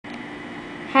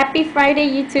Happy Friday,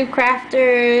 YouTube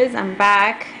crafters. I'm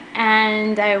back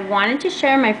and I wanted to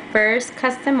share my first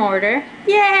custom order.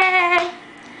 Yay!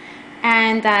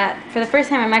 And for the first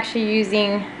time I'm actually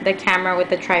using the camera with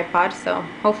the tripod, so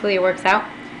hopefully it works out.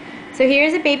 So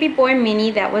here's a baby boy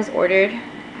mini that was ordered.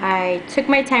 I took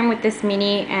my time with this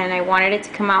mini and I wanted it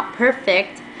to come out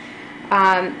perfect.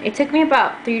 It took me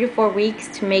about 3 to 4 weeks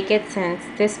to make it since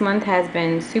this month has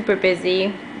been super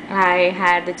busy. I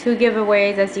had the 2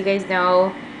 giveaways, as you guys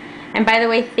know. And by the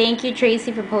way, thank you,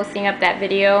 Tracy, for posting up that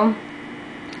video.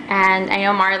 And I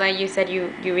know, Marla, you said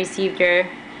you received your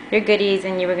goodies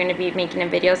and you were going to be making a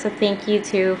video. So thank you,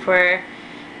 too, for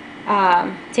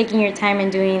taking your time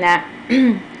and doing that.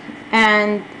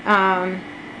 And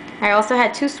I also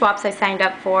had 2 swaps I signed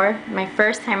up for. My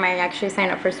first time I actually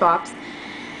signed up for swaps.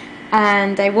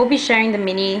 And I will be sharing the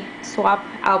mini swap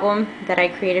album that I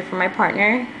created for my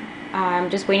partner. I'm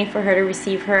just waiting for her to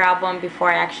receive her album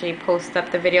before I actually post up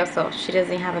the video, so she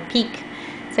doesn't have a peek.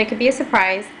 So it could be a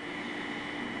surprise.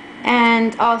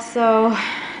 And also,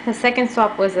 the second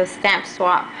swap was a stamp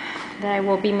swap that I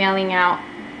will be mailing out.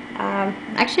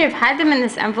 Actually, I've had them in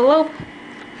this envelope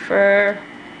for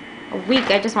a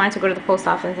week. I just wanted to go to the post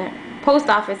office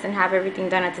and have everything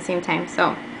done at the same time.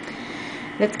 So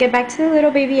let's get back to the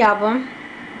little baby album.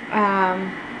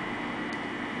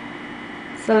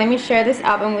 So let me share this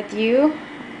album with you.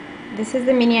 This is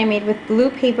the mini I made with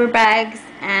blue paper bags,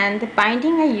 and the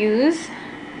binding I use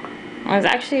was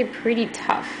actually pretty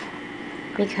tough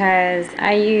because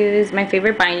I use my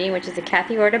favorite binding, which is the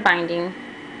Kathy Orta binding,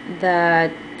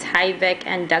 the Tyvek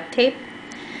and duct tape.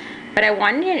 But I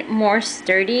wanted it more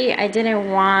sturdy. I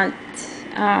didn't want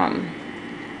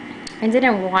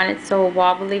it so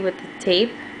wobbly with the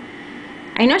tape.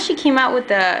 I know she came out with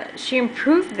she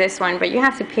improved this one, but you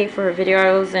have to pay for her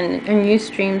videos and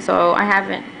Ustream, so I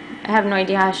have no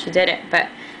idea how she did it. But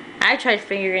I tried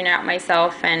figuring it out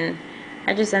myself, and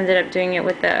I just ended up doing it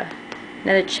with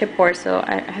another chipboard. So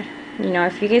you know,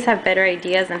 if you guys have better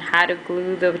ideas on how to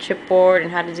glue the chipboard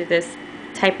and how to do this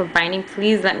type of binding,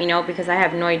 please let me know, because I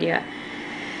have no idea.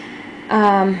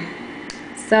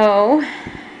 So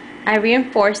I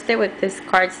reinforced it with this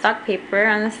cardstock paper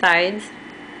on the sides,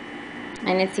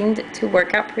 and it seemed to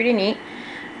work out pretty neat.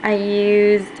 I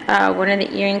used one of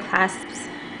the earring clasps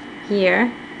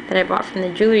here that I bought from the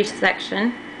jewelry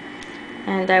section,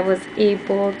 and I was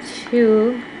able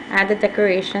to add the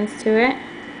decorations to it.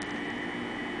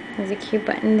 There's a cute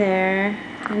button there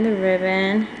and the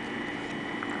ribbon,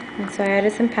 and so I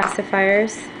added some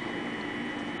pacifiers.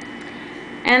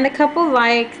 And the couple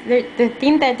the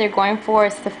theme that they're going for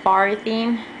is safari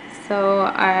theme,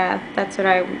 so that's what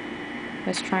I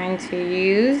was trying to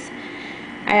use.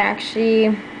 I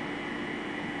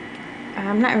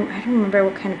don't remember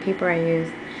what kind of paper I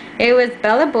used. It was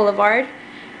Bella Boulevard.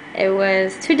 It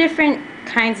was 2 different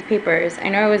kinds of papers. I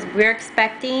know it was We're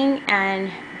Expecting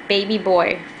and Baby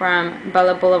Boy from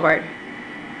Bella Boulevard.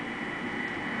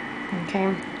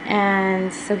 Okay,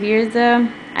 and so here's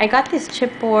I got this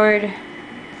chipboard,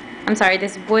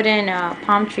 this wooden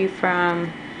palm tree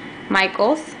from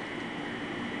Michael's.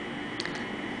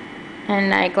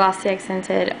 And I glossy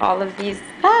accented all of these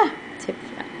tips.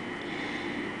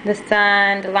 The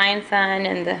sun, the lion sun,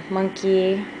 and the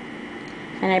monkey.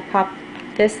 And I popped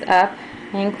this up.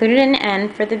 I included an N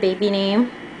for the baby name.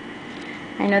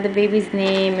 I know the baby's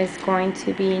name is going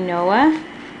to be Noah.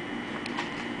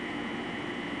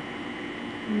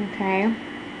 Okay.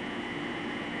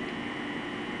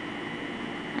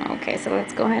 Okay, so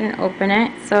let's go ahead and open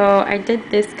it. So I did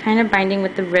this kind of binding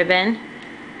with the ribbon.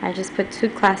 I just put 2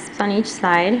 clasps on each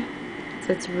side,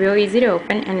 so it's real easy to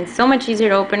open, and it's so much easier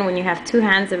to open when you have 2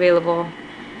 hands available.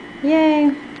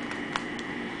 Yay!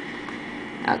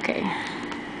 Okay,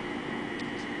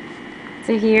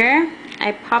 so here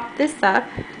I popped this up,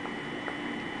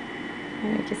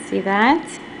 and you can see that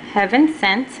Heaven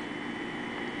Sent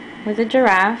with a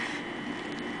giraffe,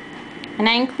 and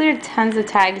I included tons of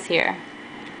tags here.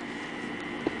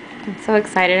 I'm so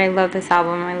excited. I love this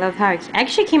album. I love how it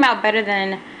actually came out better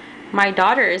than my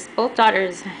daughters. Both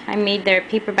daughters, I made their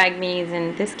paper bag minis,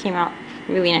 and this came out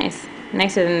really nice.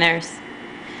 Nicer than theirs.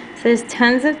 So there's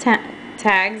tons of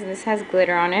tags, and this has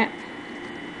glitter on it.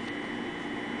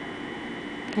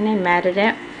 And I matted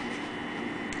it.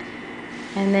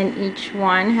 And then each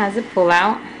one has a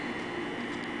pull-out.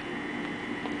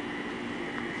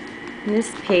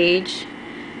 This page,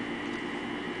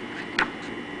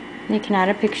 they can add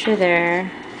a picture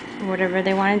there, whatever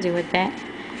they want to do with it,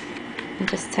 and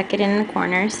just tuck it in the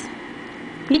corners.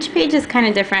 Each page is kind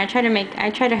of different. I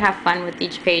try to have fun with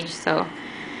each page, so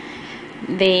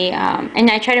and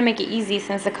I try to make it easy,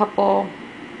 since the couple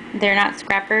they're not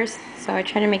scrappers, so I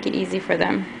try to make it easy for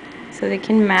them. So they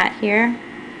can mat here.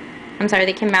 I'm sorry,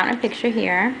 they can mount a picture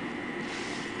here.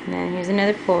 And then here's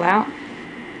another pull out.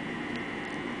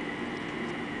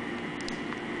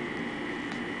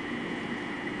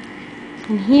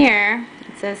 And here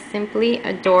it says Simply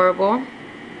Adorable.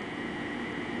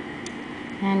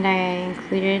 And I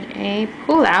included a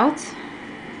pull out.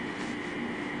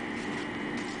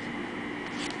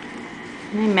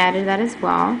 And I matted that as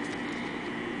well.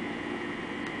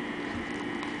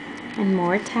 And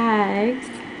more tags.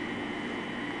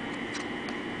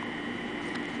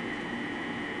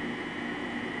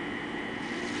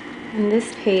 On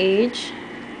this page,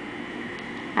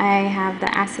 I have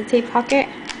the acetate pocket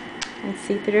and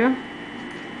see-through.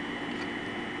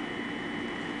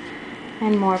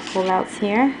 And more pull-outs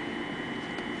here.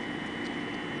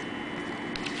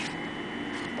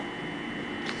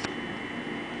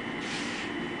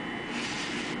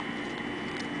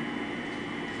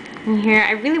 And here,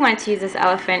 I really wanted to use this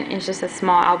elephant. It's just a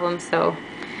small album, so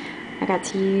I got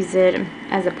to use it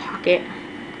as a pocket.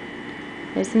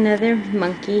 There's another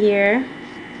monkey here.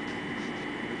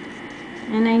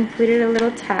 And I included a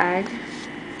little tag.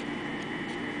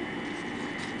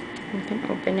 You can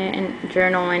open it and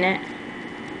journal in it.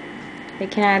 They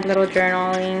can add little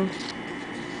journaling.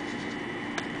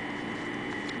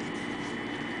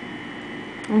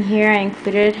 And here I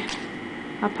included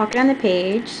a pocket on the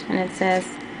page, and it says,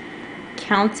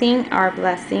 Counting Our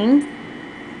Blessings.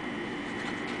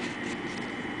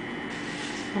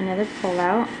 Another pull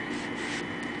out.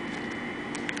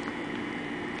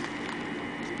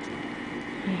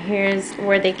 And here's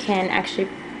where they can actually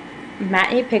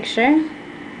mat a picture,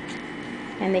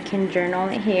 and they can journal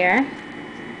it here.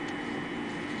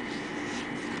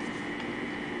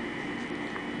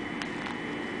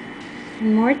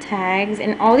 And more tags,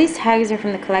 and all these tags are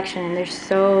from the collection, and they're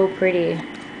so pretty.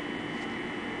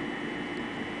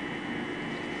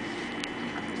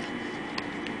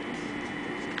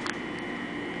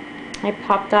 I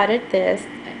popped out at this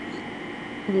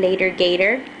Later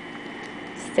Gator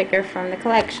sticker from the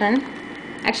collection.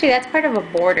 Actually, that's part of a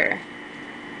border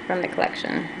from the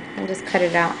collection. I just cut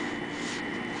it out.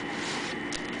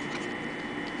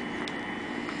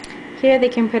 Here they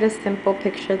can put a simple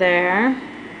picture there.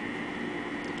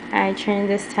 I turned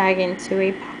this tag into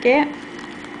a pocket.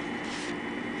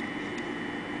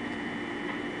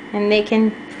 And they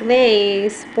can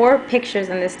place 4 pictures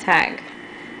in this tag.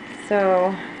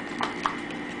 So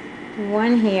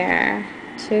 1 here,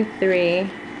 2, 3,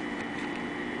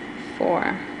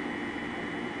 4.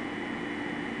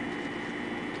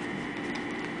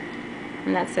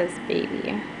 And that says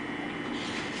baby.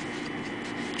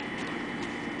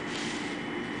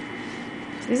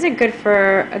 So these are good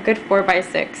for a good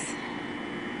 4x6.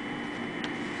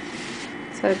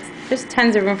 So it's just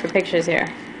tons of room for pictures here.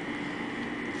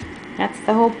 That's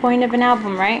the whole point of an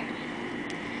album, right?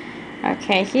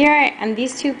 Okay, here on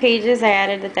these 2 pages I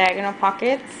added the diagonal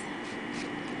pockets.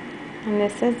 And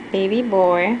this says baby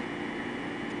boy.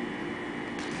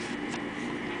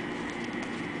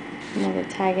 Another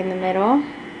tag in the middle.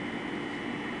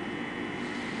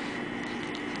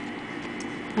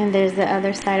 And there's the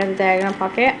other side of the diagonal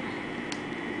pocket.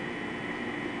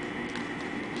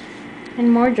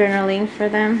 And more journaling for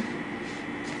them.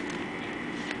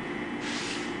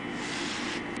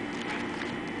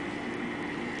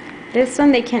 This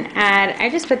one they can add, I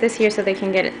just put this here so they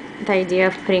can get the idea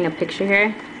of putting a picture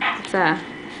here. It's so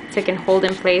it can hold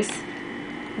in place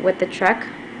with the truck.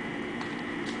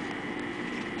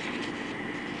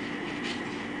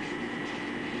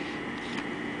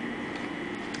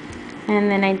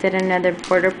 And then I did another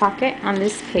border pocket on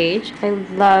this page. I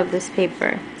love this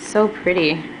paper. It's so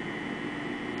pretty.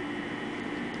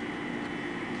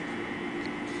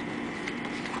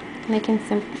 And I can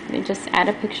simply just add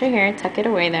a picture here, tuck it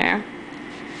away there.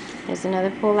 There's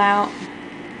another pull out.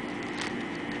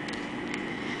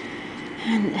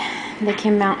 And they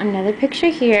can mount another picture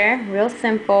here, real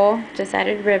simple, just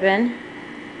added ribbon.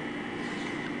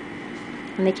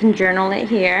 And they can journal it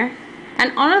here.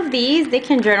 And all of these, they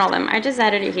can journal them. I just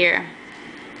added it here.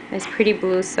 It's pretty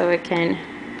blue, so it can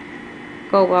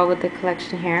go well with the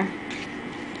collection here.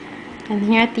 And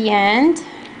here at the end,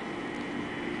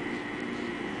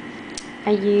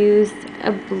 I used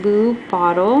a blue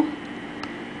bottle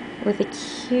with a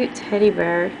cute teddy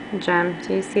bear gem.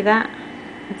 Do you see that?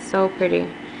 It's so pretty.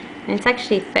 And it's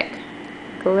actually thick,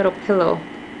 like a little pillow.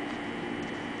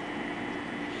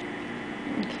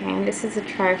 Okay, and this is a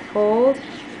trifold.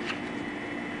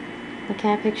 Look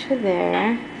at a picture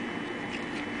there.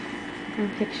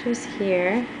 And pictures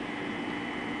here.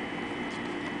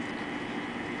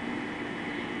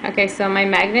 Okay, so my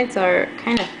magnets are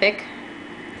kind of thick.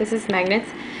 This is magnets.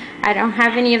 I don't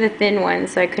have any of the thin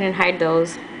ones, so I couldn't hide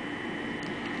those.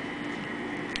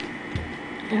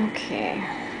 Okay,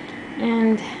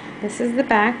 and this is the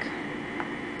back.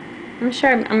 I'm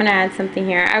sure I'm gonna add something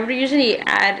here. I would usually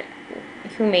add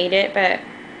who made it, but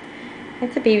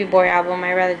it's a baby boy album.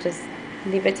 I'd rather just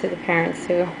leave it to the parents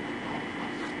too,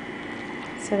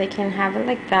 so they can have it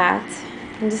like that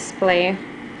and display.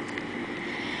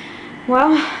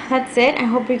 Well, that's it. I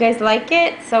hope you guys like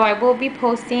it. So I will be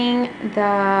posting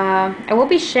I will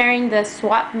be sharing the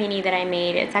swap mini that I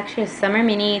made. It's actually a summer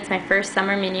mini. It's my first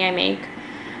summer mini I make,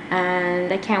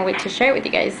 and I can't wait to share it with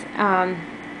you guys.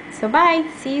 So bye.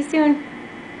 See you soon.